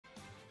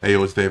Hey,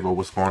 yo, it's Davo.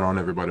 What's going on,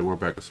 everybody? We're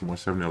back with some more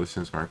 7 Early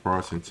Sensor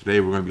Cross, and today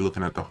we're going to be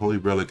looking at the Holy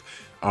Relic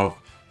of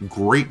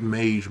Great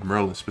Mage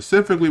Merlin.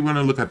 Specifically, we're going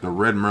to look at the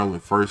Red Merlin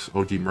first,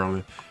 OG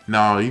Merlin.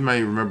 Now, you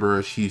may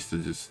remember she used to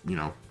just,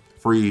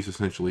 freeze,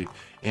 essentially,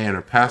 and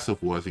her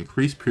passive was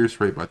increase pierce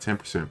rate by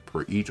 10%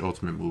 per each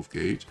ultimate move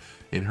gauge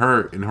in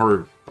her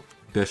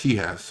that she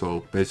has.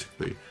 So,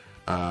 basically,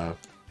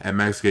 at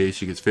max gauge,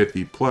 she gets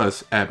 50,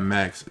 plus at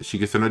max, she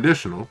gets an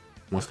additional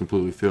once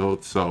completely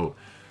filled. So,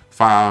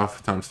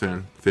 5 times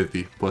 10,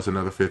 50, plus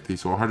another 50,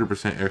 so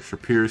 100% extra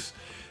pierce.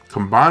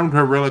 Combined with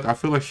her relic, I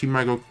feel like she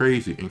might go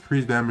crazy.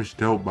 Increased damage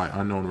dealt by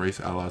unknown race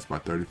allies by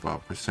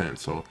 35%.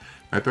 So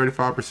that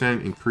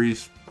 35%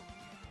 increased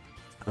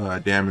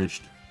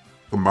damage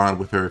combined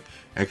with her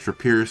extra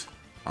pierce.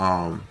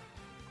 I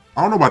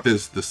don't know about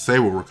this. The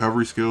Sable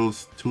recovery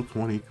skills,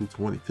 220,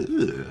 220,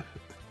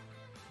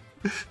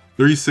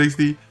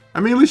 360. I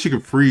mean, at least you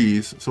can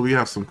freeze, so we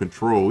have some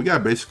control. We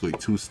got basically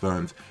 2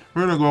 stuns.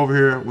 We're going to go over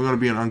here. We're going to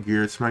be an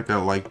ungeared. Smack that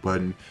like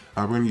button.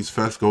 We're going to use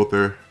Fest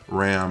Gother,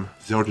 Ram,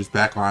 Zelda's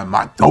backline.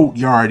 My goat,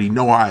 you already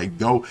know how I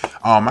go.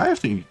 I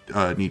actually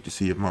need to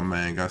see if my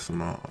man got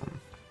some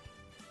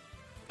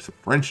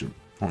friendship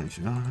points.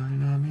 You know what I mean?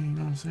 You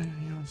know what I'm saying?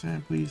 You know what I'm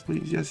saying? Please,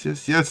 please. Yes.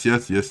 That's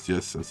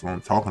what I'm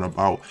talking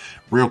about.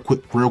 Real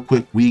quick.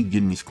 We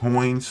getting these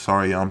coins.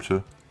 Sorry,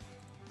 Yamcha.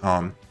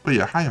 But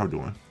yeah, how y'all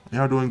doing?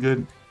 Y'all doing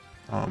good?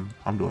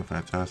 I'm doing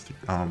fantastic.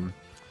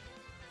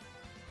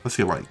 Let's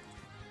get like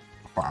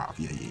 5.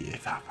 Yeah.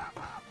 5.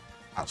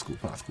 That's cool.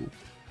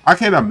 I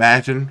can't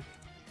imagine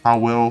how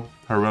well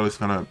her relic's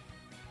gonna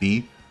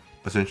be,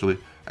 essentially.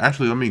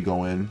 Actually, let me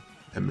go in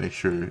and make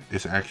sure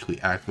it's actually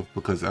active,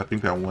 because I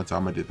think that one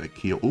time I did that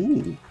kill.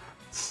 Ooh,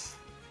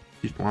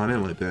 she's flying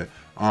in like that.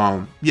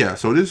 Yeah.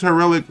 So this is her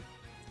relic.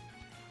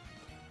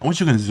 I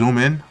want you can zoom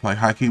in like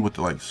high key with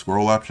the like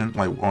scroll option,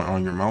 like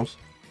on your mouse.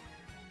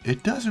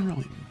 It doesn't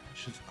really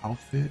match his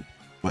outfit,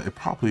 but it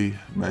probably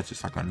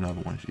matches like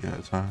another one she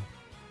has, huh?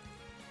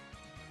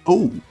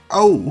 Oh!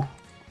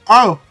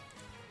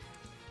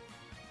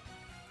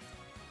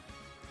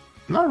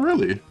 Not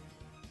really.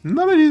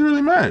 None of these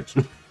really match.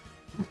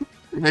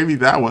 Maybe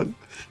that one.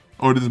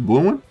 Or this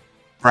blue one?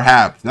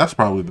 Perhaps. That's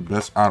probably the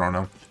best. I don't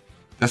know.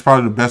 That's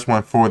probably the best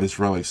one for this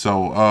relic.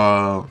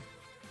 So,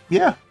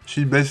 yeah.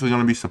 She's basically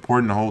going to be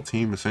supporting the whole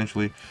team,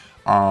 essentially.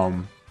 I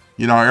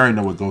already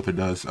know what Gother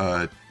does.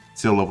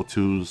 Still level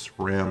 2s,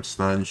 Ram,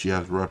 Stun. She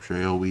has Rupture,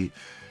 AoE.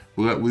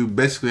 We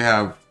basically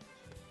have...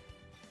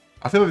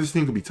 I feel like this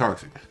thing could be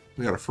toxic.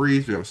 We got a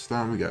Freeze, we got a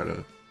Stun, we got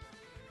a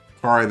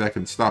Kari that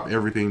can stop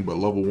everything but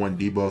level 1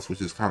 debuffs, which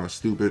is kind of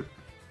stupid.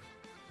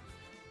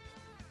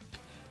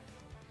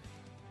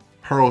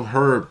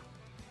 Her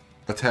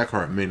attack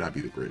card may not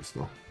be the greatest,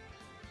 though.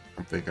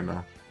 I'm thinking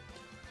now.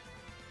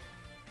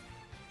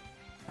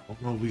 I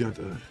don't know, we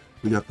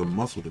got the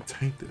muscle to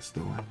tank this,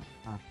 though.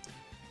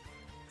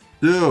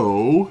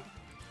 So,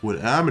 what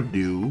I'm gonna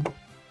do...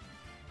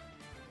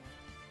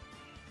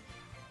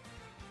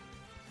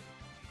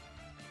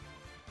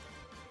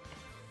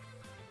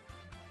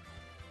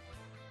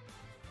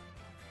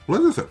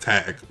 Let's just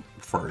attack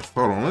first.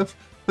 Hold on, let's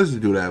just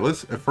do that.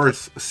 Let's at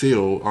first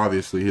seal,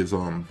 obviously, his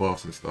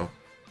buffs and stuff.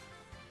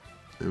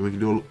 And we can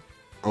do...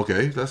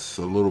 Okay, that's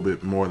a little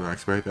bit more than I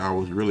expected. I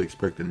was really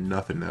expecting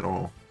nothing at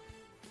all.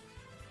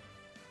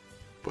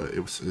 But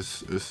it's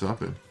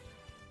something.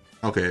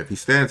 Okay, if he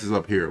stands us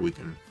up here, we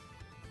can...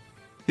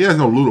 He has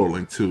no Ludo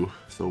link too,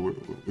 so we're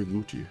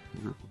Gucci.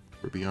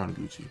 We're beyond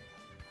Gucci.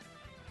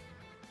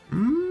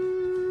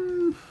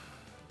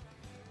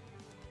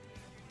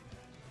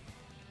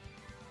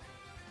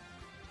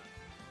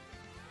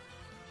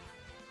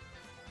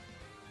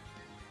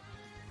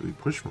 Do we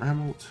push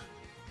Ramot?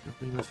 I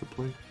think that's the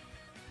play.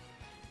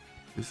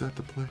 Is that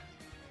the play?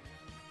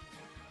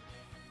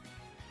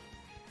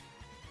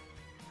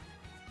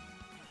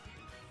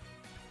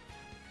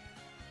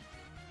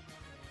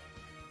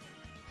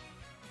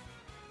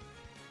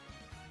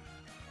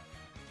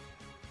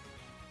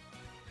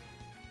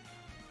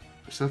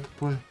 Is that the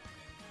play?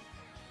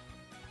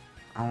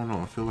 I don't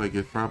know. I feel like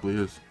it probably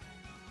is.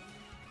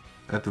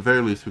 At the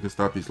very least, we can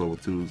stop these level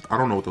 2s. I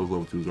don't know what those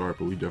level 2s are,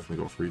 but we definitely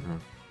go free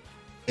them.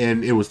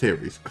 And it was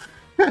Terry's.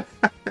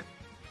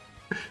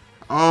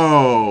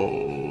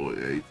 Oh, I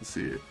hate to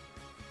see it.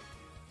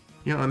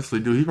 Yeah, honestly,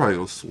 dude, he probably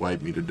gonna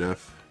swipe me to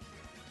death.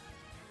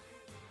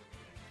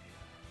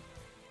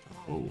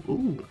 Oh,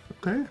 ooh,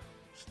 okay.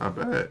 It's not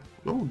bad.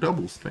 Oh,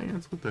 double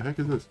stance. What the heck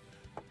is this?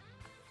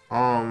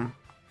 I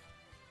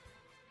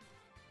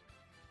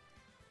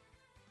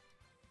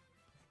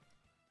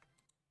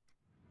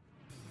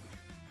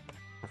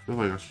feel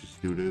like I should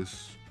just do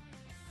this.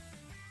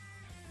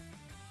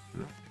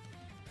 No.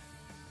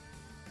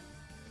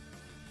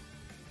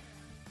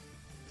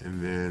 And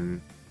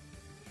then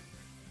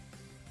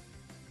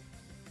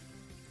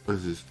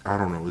let's just, I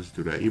don't know, let's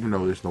do that. Even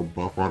though there's no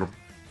buff on him,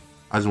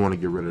 I just want to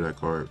get rid of that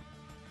card.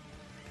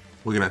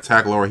 We're gonna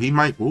attack lower. He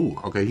might, ooh,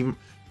 okay,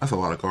 that's a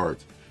lot of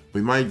cards.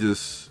 He might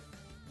just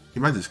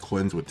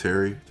cleanse with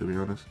Terry, to be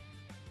honest.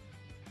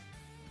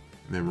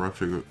 And then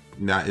Rupture,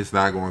 it's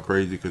not going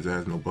crazy because it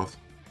has no buffs.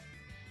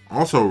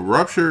 Also,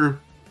 Rupture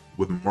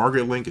with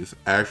Market Link is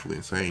actually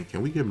insane.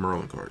 Can we get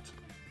Merlin cards?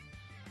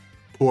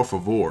 Por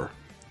favor.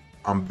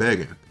 I'm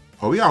begging.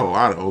 Oh, we got a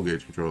lot of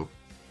O-Gauge control.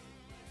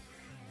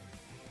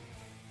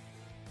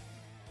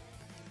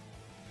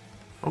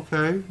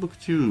 Okay, look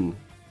at you.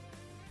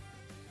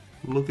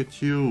 Look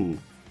at you.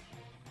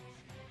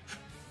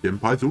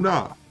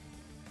 Denpaizuna.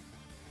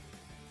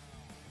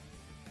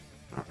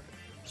 Alright,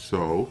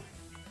 so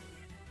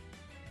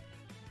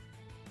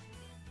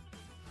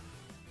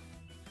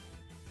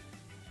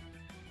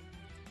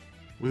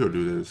we'll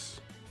do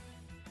this.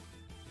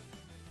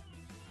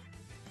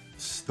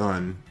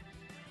 Stun.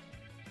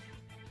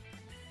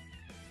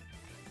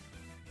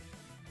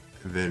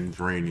 And then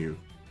drain you.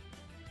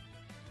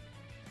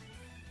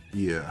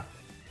 Yeah.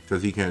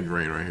 Because he can't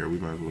drain right here. We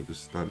might as well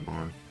just stun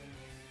Bond.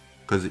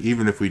 Because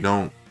even if we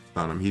don't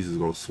stun him, he's just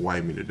going to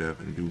swipe me to death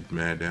and do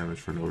mad damage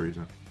for no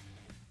reason.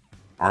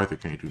 Arthur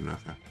can't do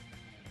nothing.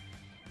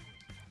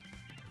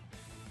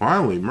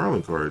 Finally,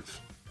 Merlin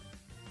cards.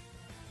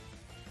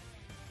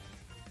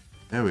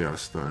 And we got a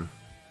stun.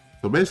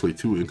 So basically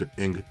two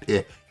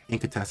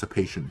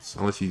incapacitations.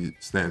 Unless he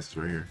stands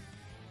right here.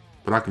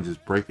 But I can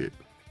just break it.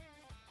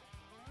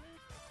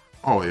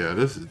 Oh yeah,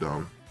 this is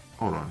dumb.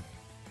 Hold on.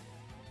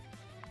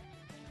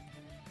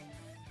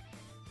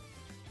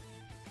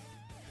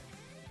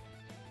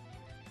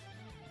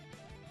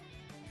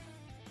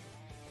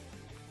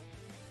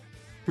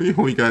 We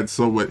only got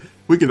so much.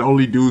 We can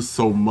only do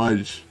so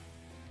much.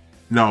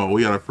 No,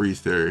 we gotta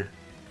freeze there.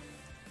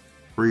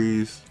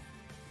 Freeze.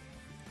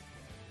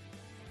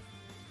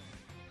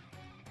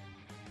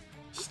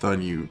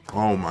 Stun you.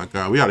 Oh my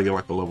god, we gotta get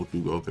like a level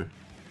 2 Gother.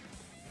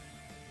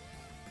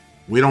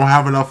 We don't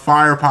have enough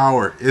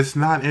firepower. It's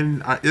not in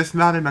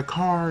the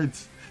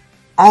cards.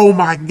 Oh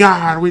my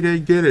god, we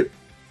didn't get it.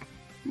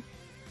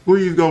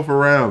 Please go for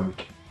Ram.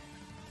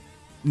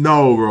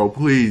 No, bro,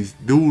 please.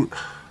 Do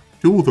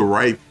the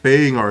right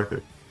thing,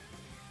 Arthur.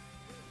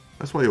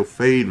 That's why your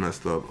fade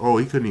messed up. Oh,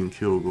 he couldn't even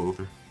kill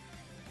Gother.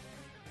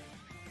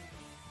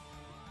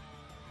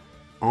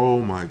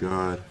 Oh my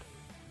god.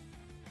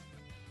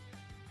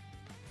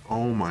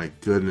 Oh my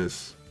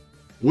goodness.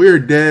 We're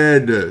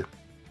dead.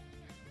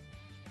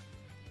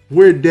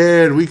 We're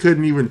dead. We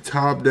couldn't even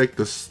top deck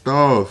the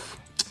stuff.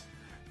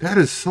 That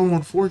is so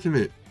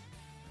unfortunate.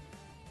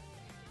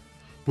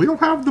 We don't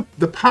have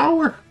the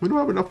power. We don't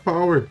have enough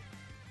power.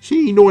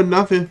 She ain't doing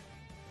nothing.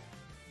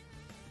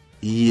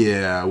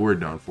 Yeah, we're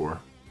done for.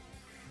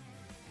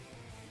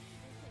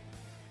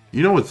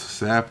 You know what's the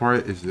sad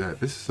part is that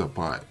this is a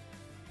bot.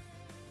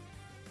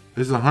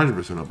 This is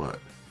 100% a bot.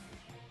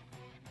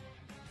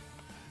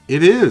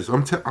 It is.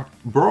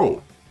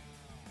 Bro.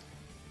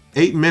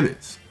 8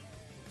 minutes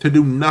to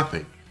do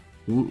nothing.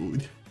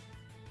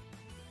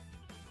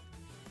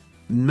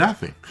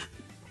 Nothing.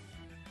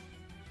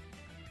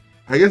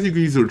 I guess you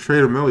could use a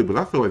trade of melee, but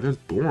I feel like that's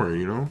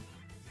boring, you know?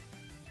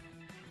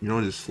 You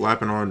know, just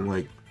slapping on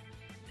like.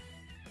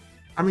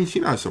 I mean,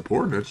 she's not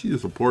supporting it. She's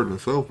just supporting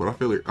herself. But I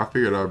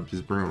figured I'd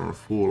just bring on a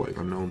full like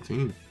unknown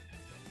team.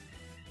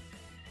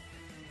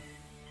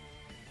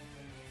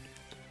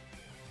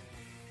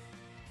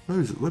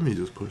 Let me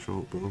just push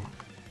out, bro.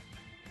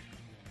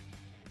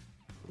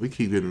 We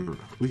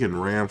can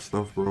ram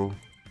stuff, bro.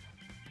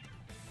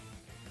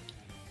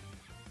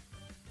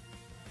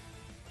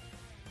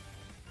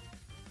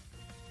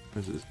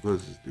 Let's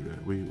just do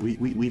that.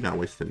 We not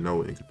wasting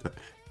no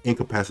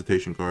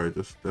incapacitation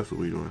cards. That's what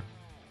we doing.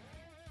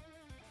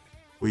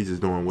 We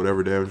just doing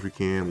whatever damage we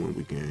can when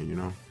we can, you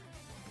know.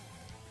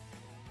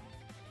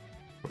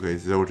 Okay,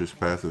 Zeldris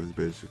passive is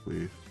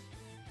basically.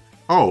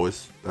 Oh, I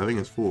think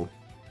it's full.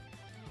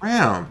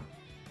 Ram.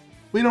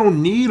 We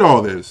don't need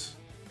all this.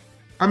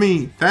 I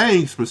mean,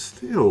 thanks, but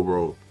still,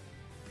 bro.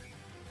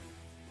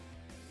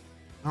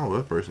 Oh,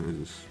 that person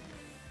is just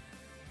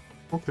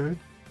okay.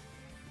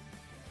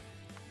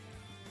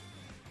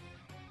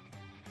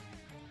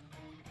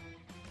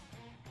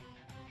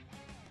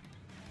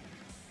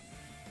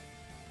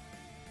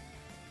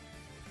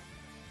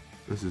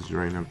 This is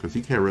draining him because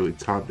he can't really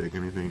top deck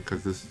anything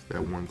because this is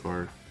that one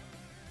card.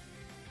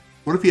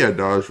 What if he had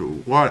dodge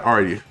rule? Well, I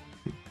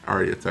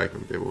already attacked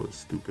him. Davo was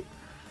stupid.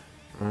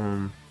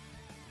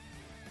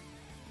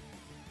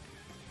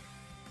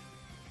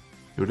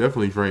 He'll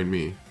definitely drain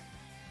me.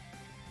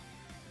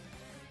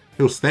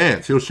 He'll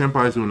stance. He'll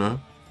Shinpaizuna.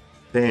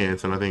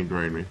 Stance, and I think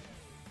drain me.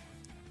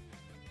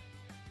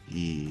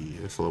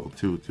 Yeah, that's level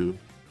 2 too.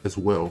 As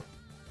well.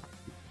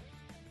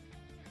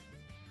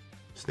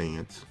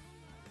 Stance.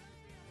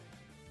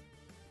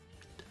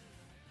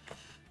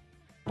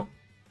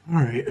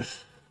 Alright.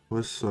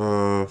 Let's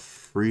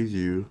freeze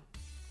you.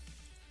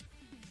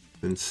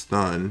 Then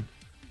stun.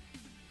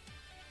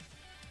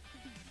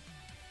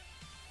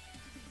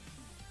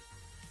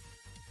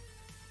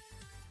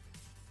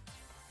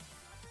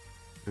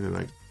 And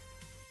then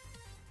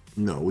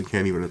no, we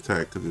can't even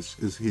attack because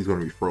he's going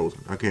to be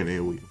frozen. I can't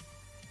AoE him.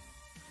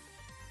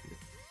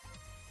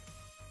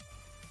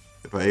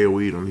 If I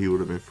AoE'd him, he would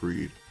have been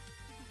freed.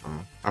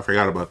 I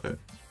forgot about that.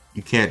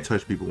 You can't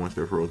touch people once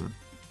they're frozen.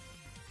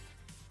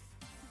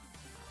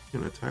 You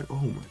can attack. Oh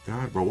my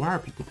god, bro. Why are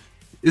people?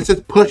 It's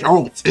just push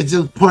ults. It's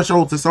just push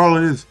ults. That's all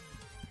it is.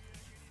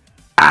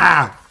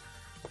 Ah!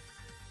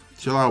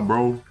 Chill out,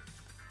 bro.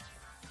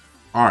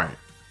 Alright.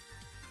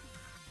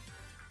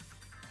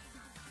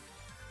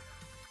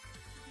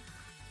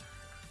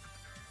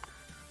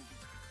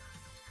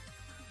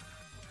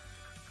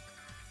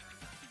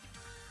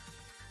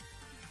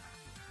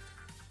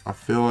 I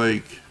feel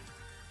like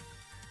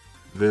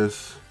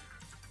this,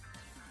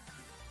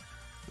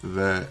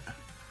 that,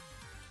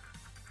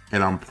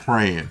 and I'm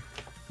praying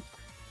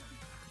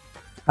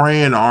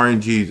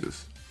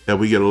RNGesus that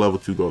we get a level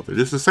 2 go through.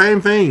 It's the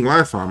same thing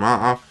last time.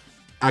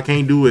 I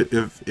can't do it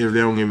if they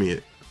don't give me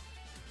it.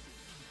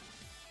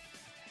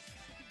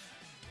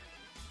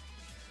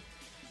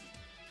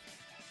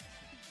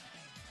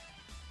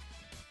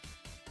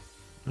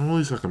 At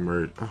least I can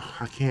merge. Oh,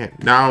 I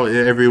can't now.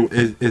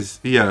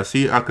 Yeah.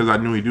 See, because I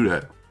knew he'd do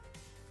that.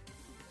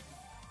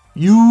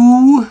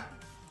 You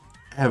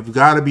have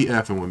got to be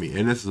effing with me,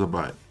 and this is a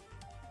butt.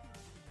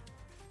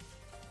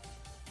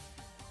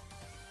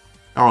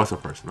 Oh, it's a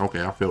person.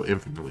 Okay, I feel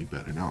infinitely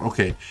better now.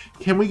 Okay,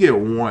 can we get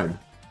one?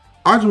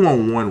 I just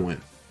want one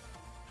win.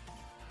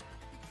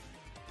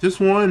 Just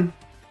one,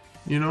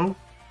 you know?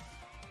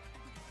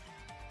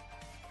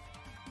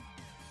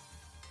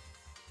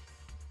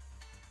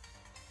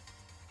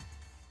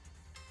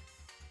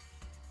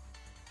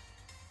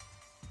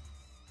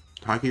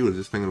 Taki was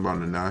just thinking about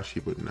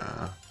Nanashi, but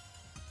nah.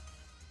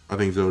 I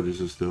think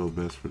Zodius is still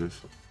best for this.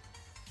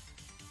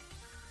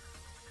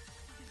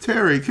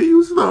 Terry, can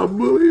you stop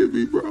bullying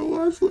me,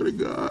 bro? I swear to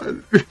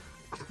God.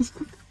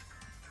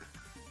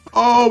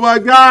 Oh my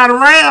God,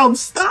 Ram,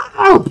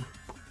 stop!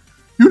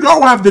 You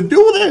don't have to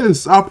do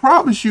this, I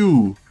promise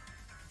you.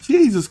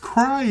 Jesus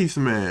Christ,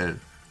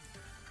 man.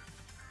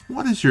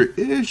 What is your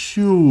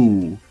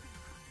issue?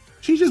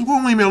 She just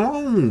won't leave me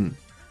alone.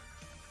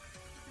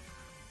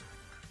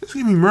 Just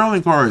give me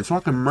Merlin cards so I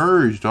can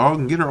merge, dog,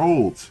 and get her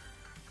ults.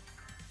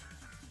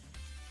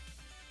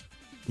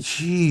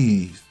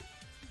 Jeez.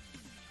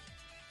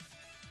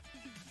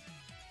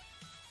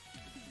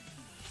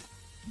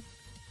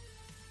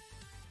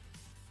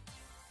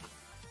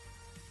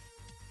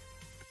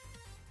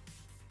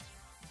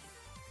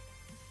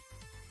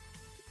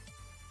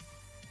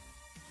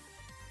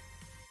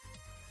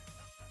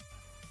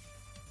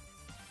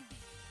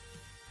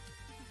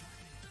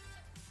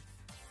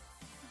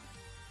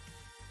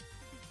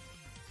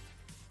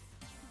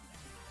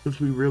 Because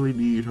we really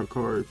need her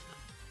cards.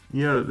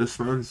 Yeah, the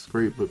sun's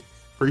great, but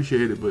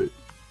appreciate it, but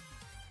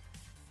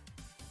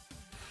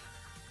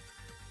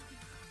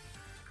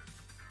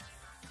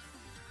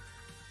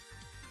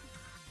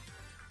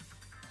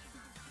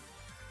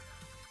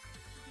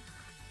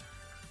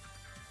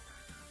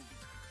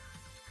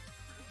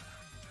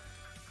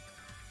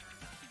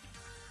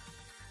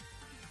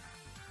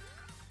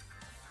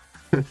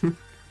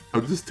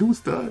I'm just too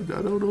stunned.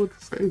 I don't know what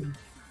to say.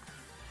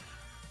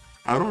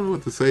 I don't know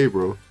what to say,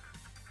 bro.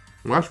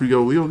 Watch we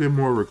go. We'll get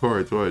more of her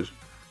cards. Watch.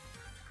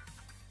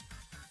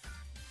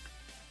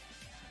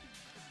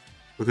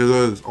 Because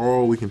that's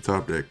all we can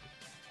top deck.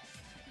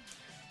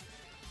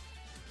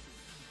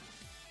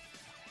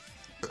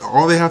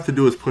 All they have to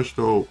do is push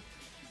the...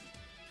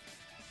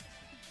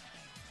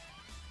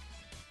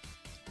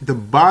 The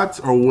bots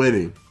are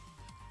winning.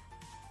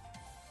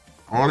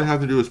 All they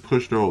have to do is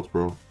push the ults,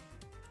 bro.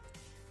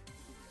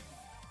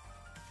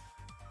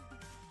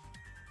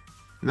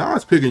 Now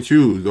it's pick and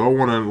choose. Do I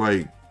want to,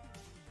 like...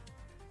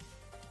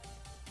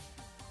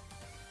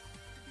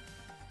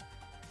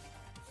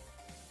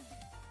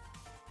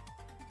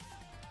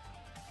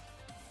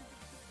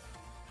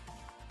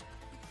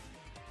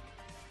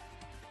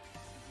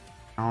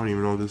 I don't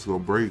even know if this is going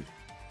to break.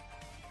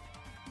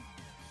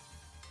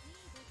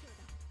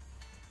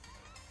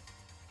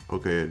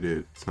 Okay, it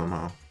did,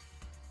 somehow.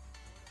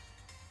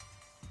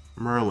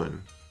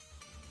 Merlin.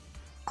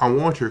 I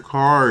want your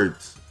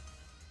cards.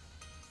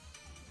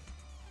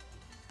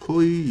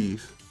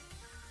 Please.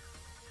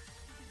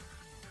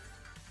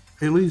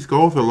 At least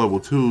go for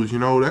level 2s, you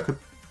know, that could...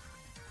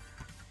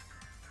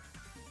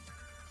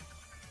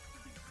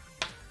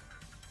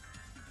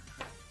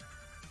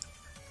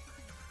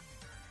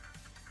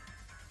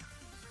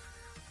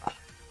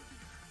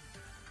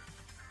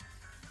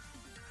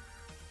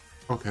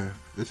 Okay,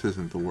 this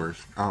isn't the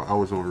worst. I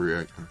was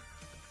overreacting.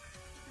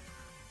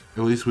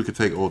 At least we could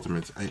take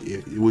ultimates.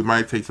 We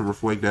might take some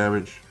reflect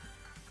damage,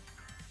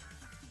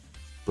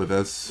 but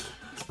that's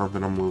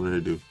something I'm willing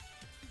to do.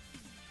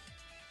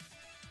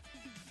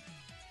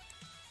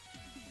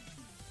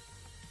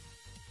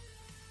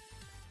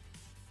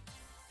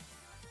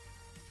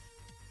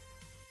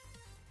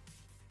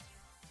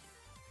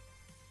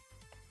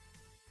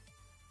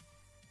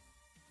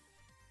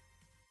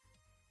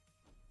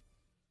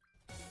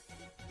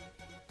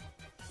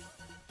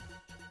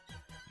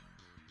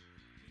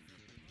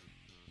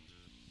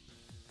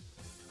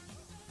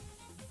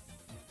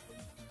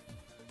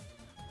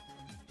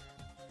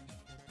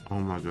 Oh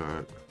my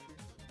God.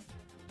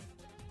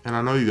 And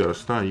I know you got a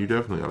stun. You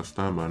definitely got a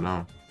stun by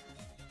now.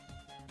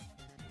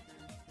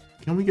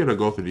 Can we get a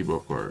go through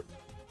debuff card?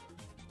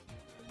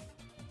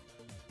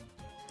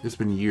 It's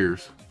been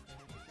years.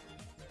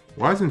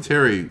 Why isn't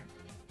Terry...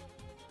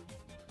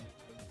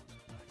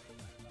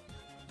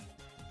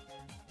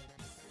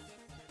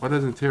 Why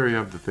doesn't Terry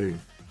have the thing?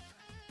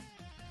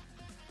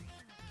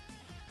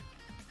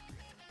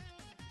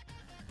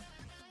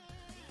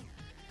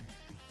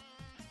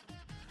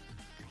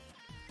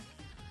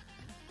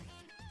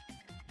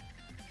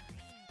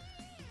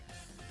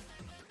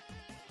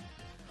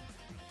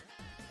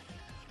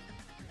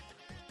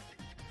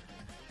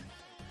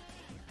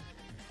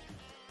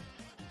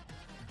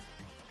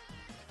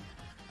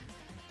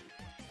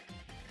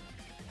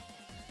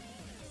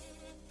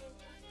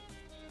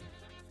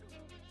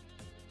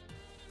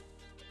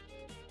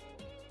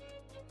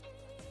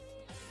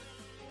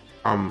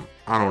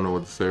 I don't know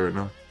what to say right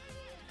now.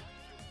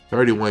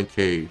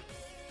 31k.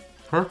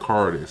 Her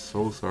card is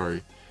so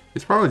sorry.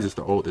 It's probably just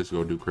the ult that's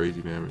gonna do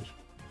crazy damage.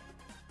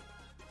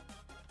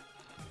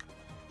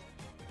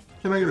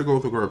 Can I get a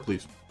go through card,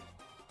 please?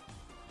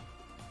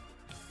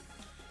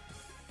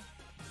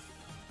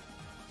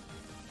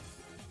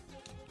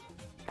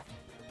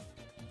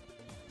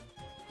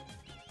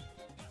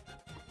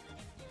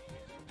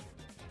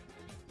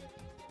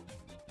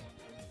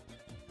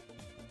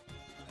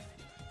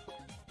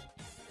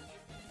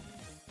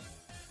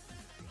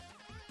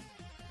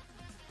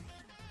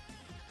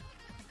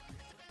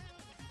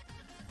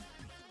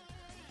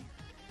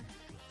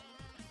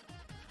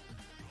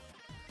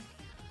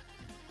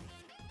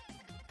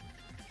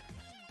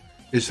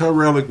 Is her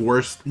relic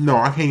worse? No,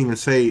 I can't even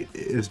say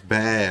it's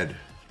bad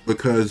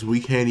because we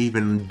can't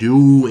even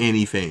do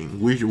anything.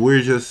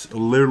 We're just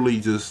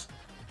literally just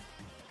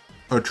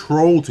a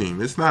troll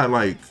team. It's not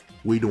like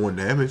we doing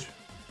damage.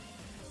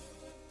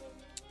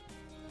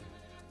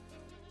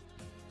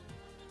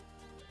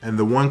 And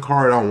the one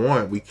card I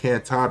want, we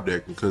can't top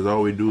deck because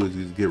all we do is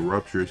just get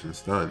ruptures and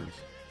stuns.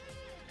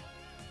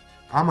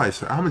 I'm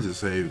gonna just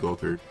save go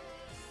through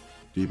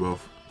debuff.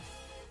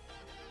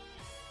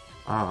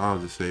 I'll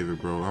just save it,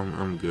 bro.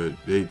 I'm good.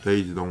 They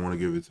just don't want to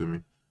give it to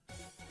me.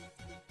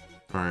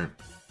 All right,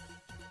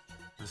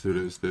 let's do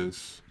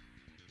this.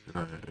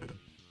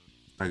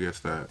 I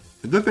guess that.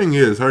 The good thing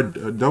is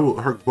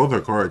both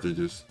her cards are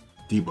just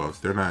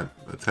debuffs. They're not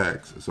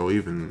attacks. So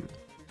even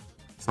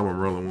someone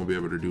Merlin won't be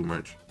able to do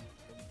much.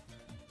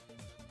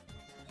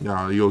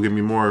 Nah, you'll give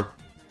me more.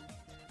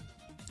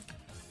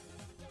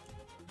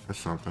 That's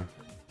something.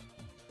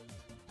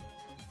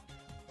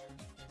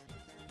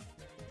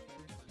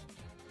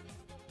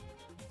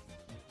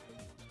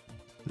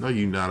 No,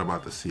 you're not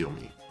about to seal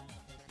me.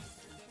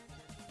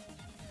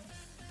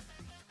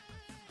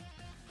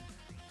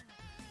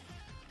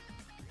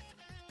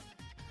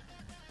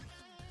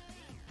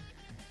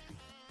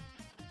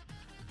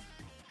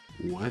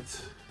 What?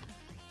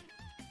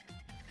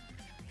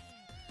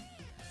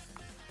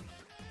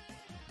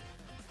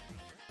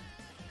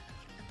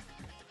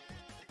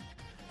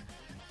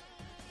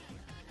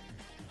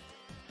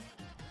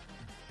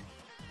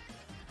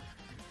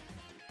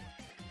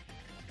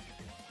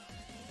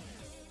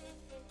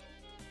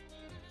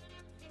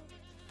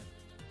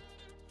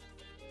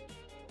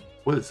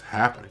 What is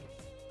happening?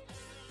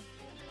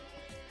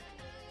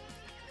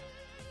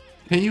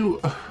 Can you...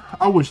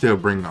 I wish they'll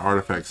bring the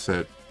artifact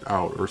set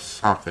out or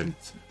something.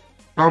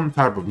 Some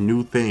type of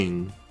new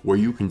thing where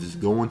you can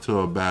just go into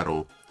a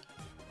battle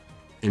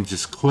and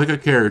just click a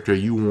character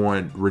you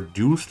want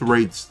reduced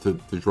rates to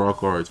draw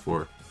cards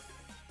for.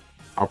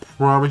 I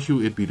promise you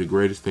it'd be the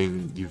greatest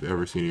thing you've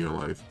ever seen in your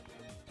life.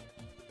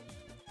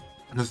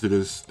 Let's do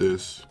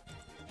this.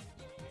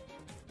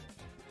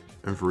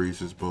 And for each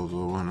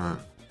disposal, why not?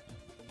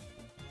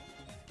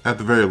 At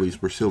the very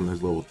least, we're sealing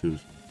his level 2s.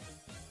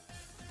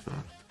 So.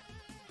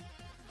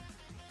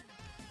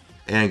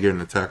 And getting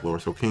an attack lower,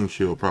 so King's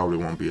Shield probably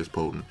won't be as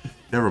potent.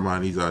 Never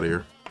mind, he's out of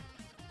here.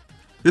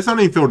 This don't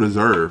even feel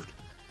deserved.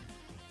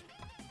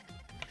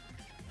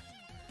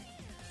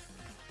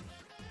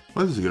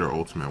 Let's just get our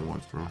ultimate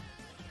once, bro.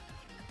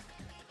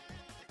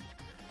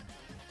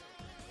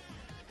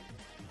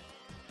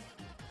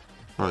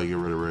 Probably get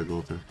rid of Red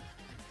Gulter.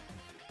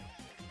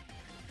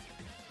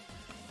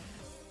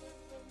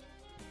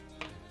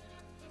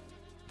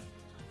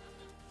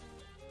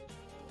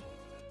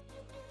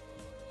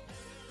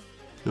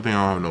 Good thing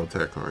I don't have no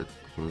attack cards,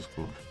 so it's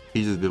cool.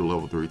 He just did a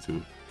level 3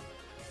 too.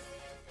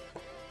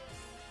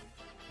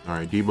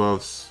 Alright,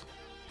 debuffs.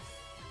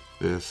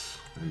 This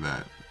and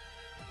that.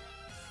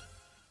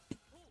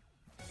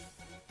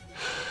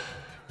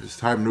 It's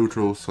type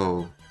neutral,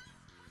 so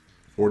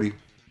 40,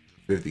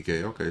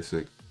 50k. Okay,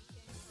 sick.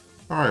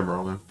 Alright,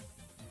 Merlin.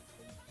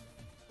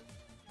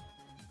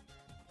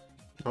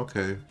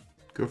 Okay,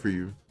 good for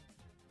you.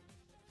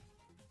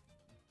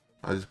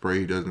 I just pray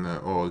he doesn't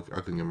have... Oh,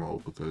 I can get my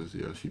ult because,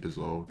 yeah, she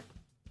dissolved.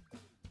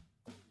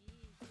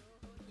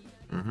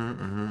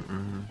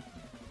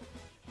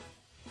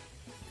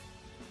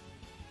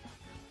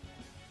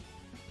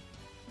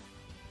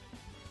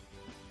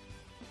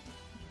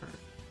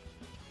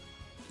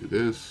 Do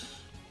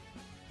this.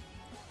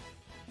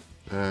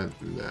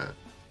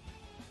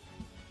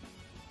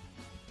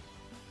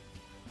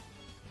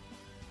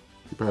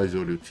 probably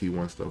still do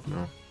T1 stuff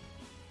now.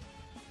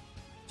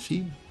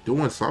 She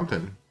doing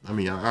something. I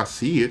mean, I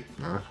see it.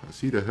 I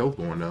see the health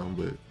going down,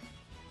 but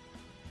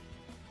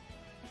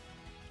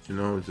you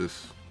know, it's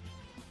just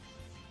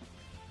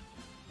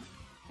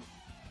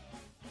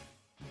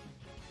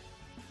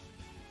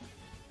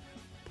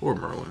poor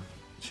Merlin.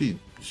 She's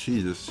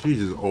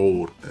just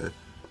old.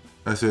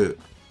 That's it.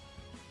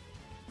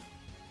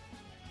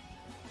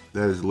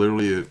 That is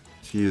literally it.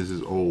 She is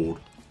just old.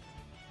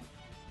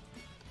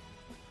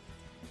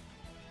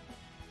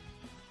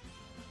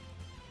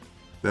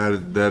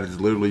 That is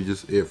literally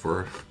just it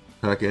for her.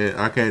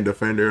 I can't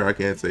defend her. I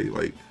can't say,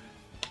 like,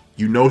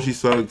 you know, she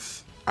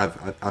sucks. I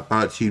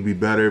thought she'd be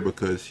better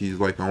because she's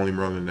like the only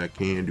Merlin that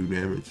can do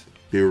damage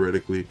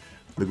theoretically.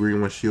 The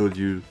green one shields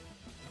you.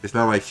 It's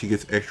not like she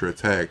gets extra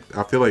attack.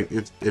 I feel like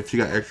if she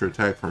got extra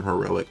attack from her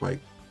relic, like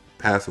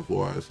passive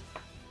wise,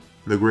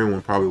 the green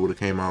one probably would have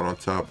came out on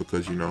top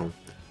because, you know,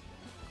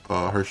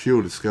 her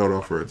shield is scaled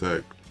off her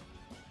attack.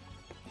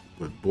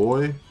 But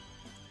boy,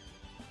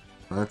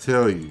 I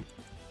tell you,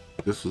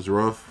 this was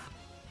rough.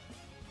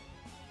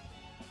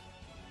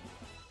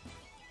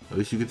 At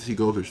least you get to see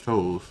Gother's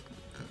toes,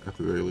 at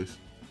the very least.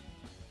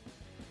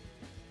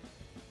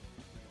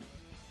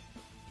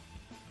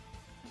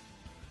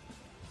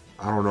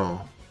 I don't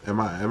know. Am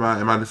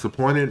I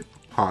disappointed?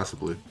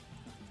 Possibly.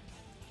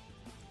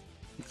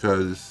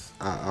 Because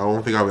I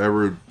don't think I've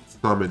ever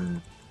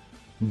summoned.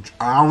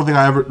 I don't think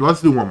I ever.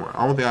 Let's do one more.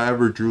 I don't think I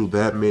ever drew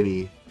that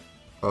many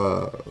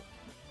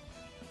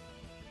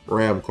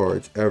Ram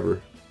cards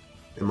ever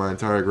in my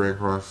entire Grand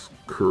Cross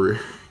career.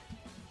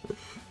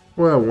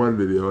 Well, one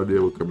video I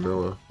did with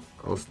Camilla,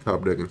 I was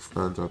top decking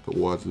stuns out the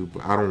wazoo,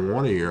 but I don't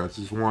want to hear. I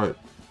just want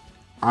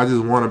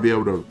to be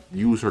able to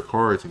use her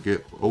cards and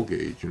get O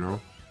gauge, you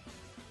know.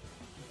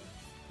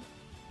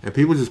 And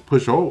people just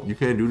push ult. You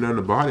can't do nothing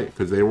about it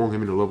because they won't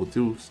give me the level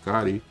 2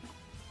 Scotty.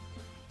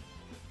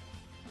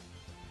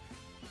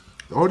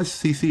 All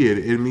this CC,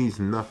 it means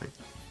nothing.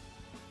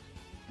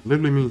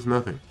 Literally means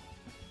nothing.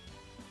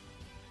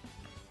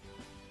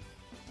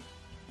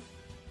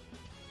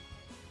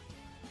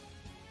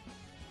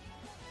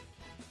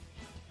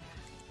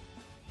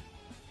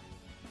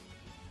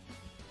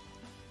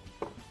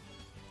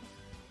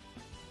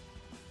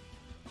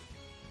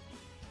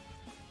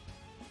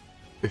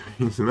 It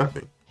means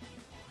nothing.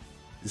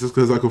 It's just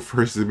because I go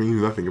first, it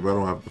means nothing if I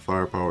don't have the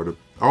firepower to...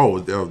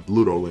 Oh,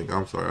 Ludo Link.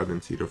 I'm sorry, I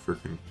didn't see the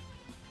freaking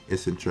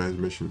instant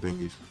transmission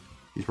thingies.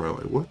 He's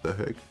probably like, what the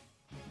heck?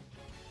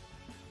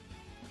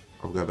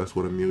 Oh god, that's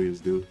what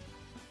Amelia's do.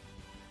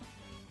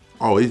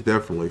 Oh, he's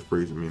definitely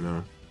freezing me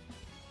now.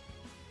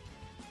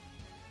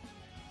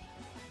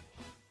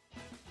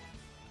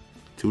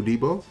 Two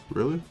debuffs?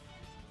 Really?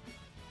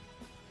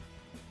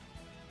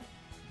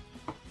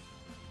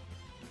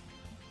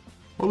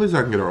 Well, at least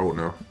I can get her ult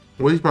now.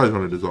 Well, he's probably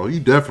going to dissolve. You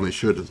definitely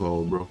should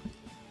dissolve, bro.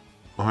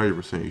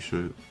 100% you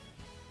should.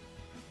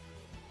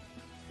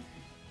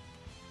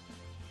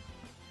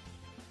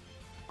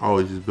 Oh,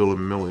 he's just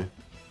building Millie.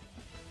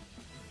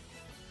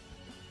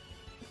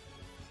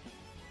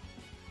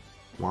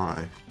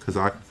 Why? Because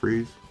I can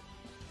freeze?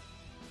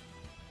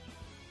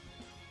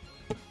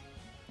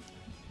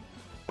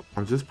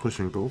 I'm just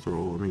pushing both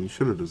roll. I mean, you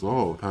should have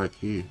dissolved. High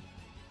key.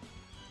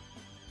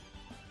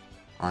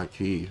 High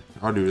key.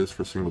 I'll do this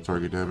for single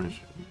target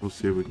damage. We'll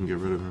see if we can get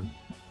rid of him.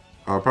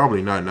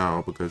 Probably not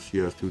now because she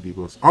has 2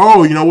 debuffs.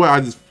 Oh, you know what? I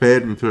just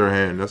fed into her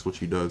hand. That's what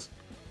she does.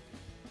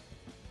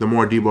 The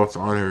more debuffs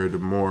on her, the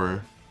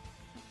more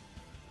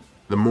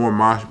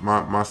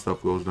my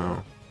stuff goes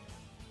down.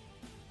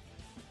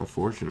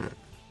 Unfortunate.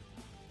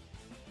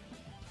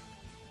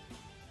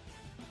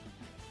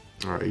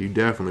 Alright, you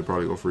definitely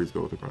probably go freeze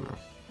go with it right now.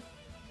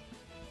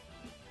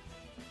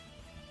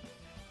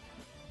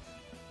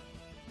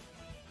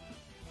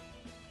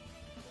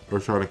 Or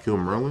trying to kill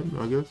Merlin,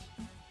 I guess.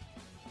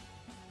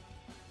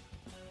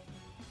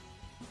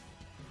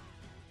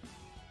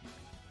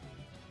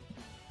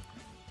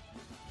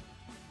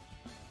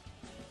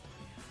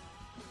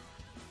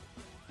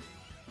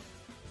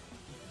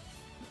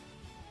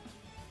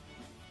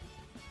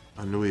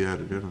 I knew he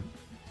had it in him.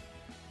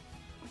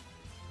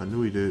 I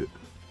knew he did.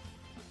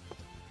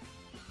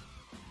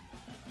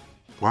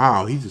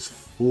 Wow, he's just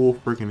full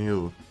freaking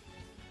healed.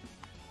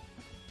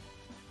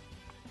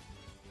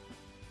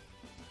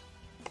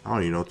 I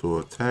don't even know to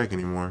attack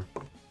anymore.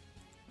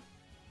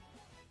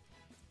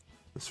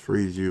 Let's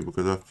freeze you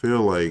because I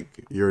feel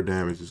like your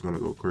damage is gonna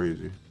go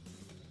crazy.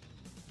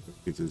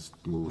 You just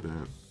move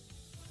that.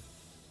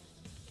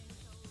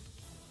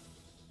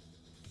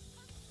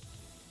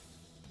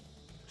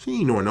 She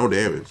ain't doing no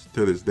damage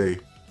to this day.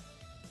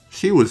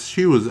 She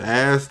was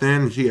ass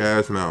then, she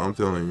ass now, I'm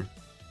telling you.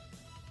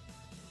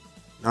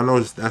 I know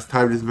that's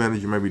type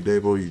disadvantage, you might be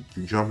Davo, you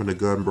jumping the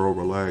gun, bro,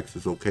 relax,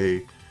 it's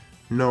okay.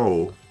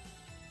 No.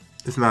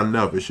 It's not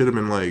enough. It should have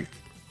been like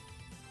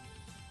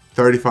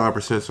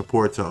 35%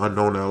 support to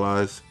unknown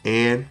allies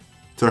and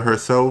to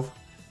herself.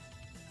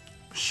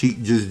 She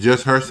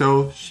just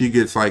herself, she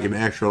gets like an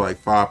extra like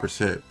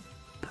 5%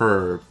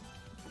 per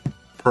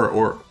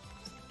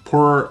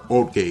per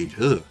ult gauge.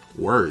 Ugh,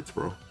 words,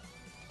 bro.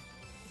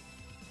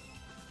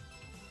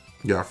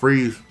 You got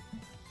freeze.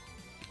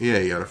 Yeah,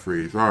 you got a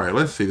freeze. All right,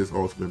 let's see this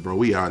ultimate, bro.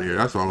 We out here.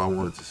 That's all I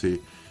wanted to see.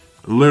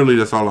 Literally,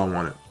 that's all I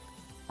wanted.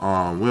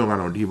 We don't got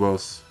no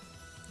Devos.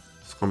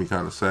 It's gonna be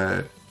kind of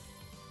sad.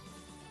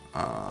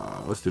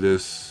 Let's do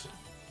this,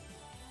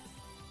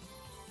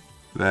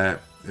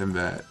 that, and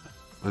that.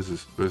 Let's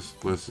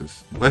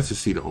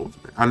just see the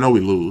ultimate. I know we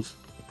lose.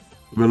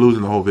 We've been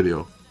losing the whole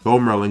video. Go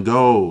Merlin,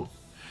 go!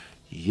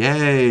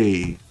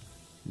 Yay!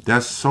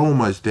 That's so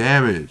much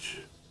damage.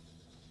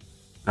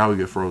 Now we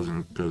get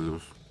frozen because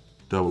of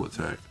double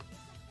attack.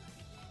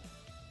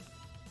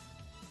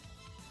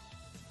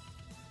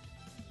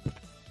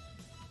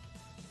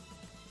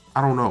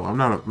 I don't know. I'm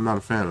not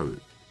a fan of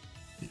it.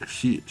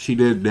 She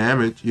did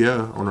damage,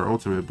 yeah, on her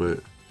ultimate, but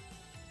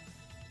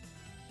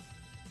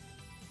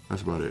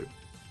that's about it.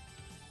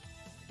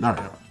 All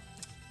right.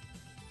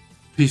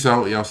 Peace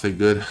out. Y'all stay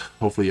good.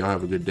 Hopefully y'all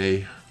have a good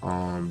day.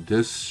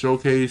 This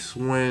showcase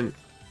was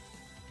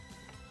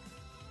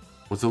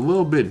a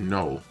little bit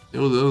no. It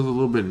was a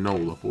little bit no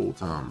the whole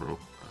time, bro.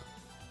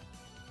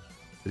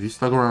 If you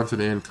stuck around to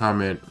the end,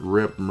 comment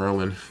RIP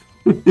Merlin.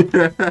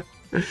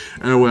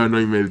 Anyway, I know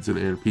you made it to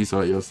the end. Peace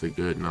out. Y'all stay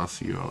good, and I'll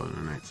see you all in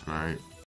the next one. All right.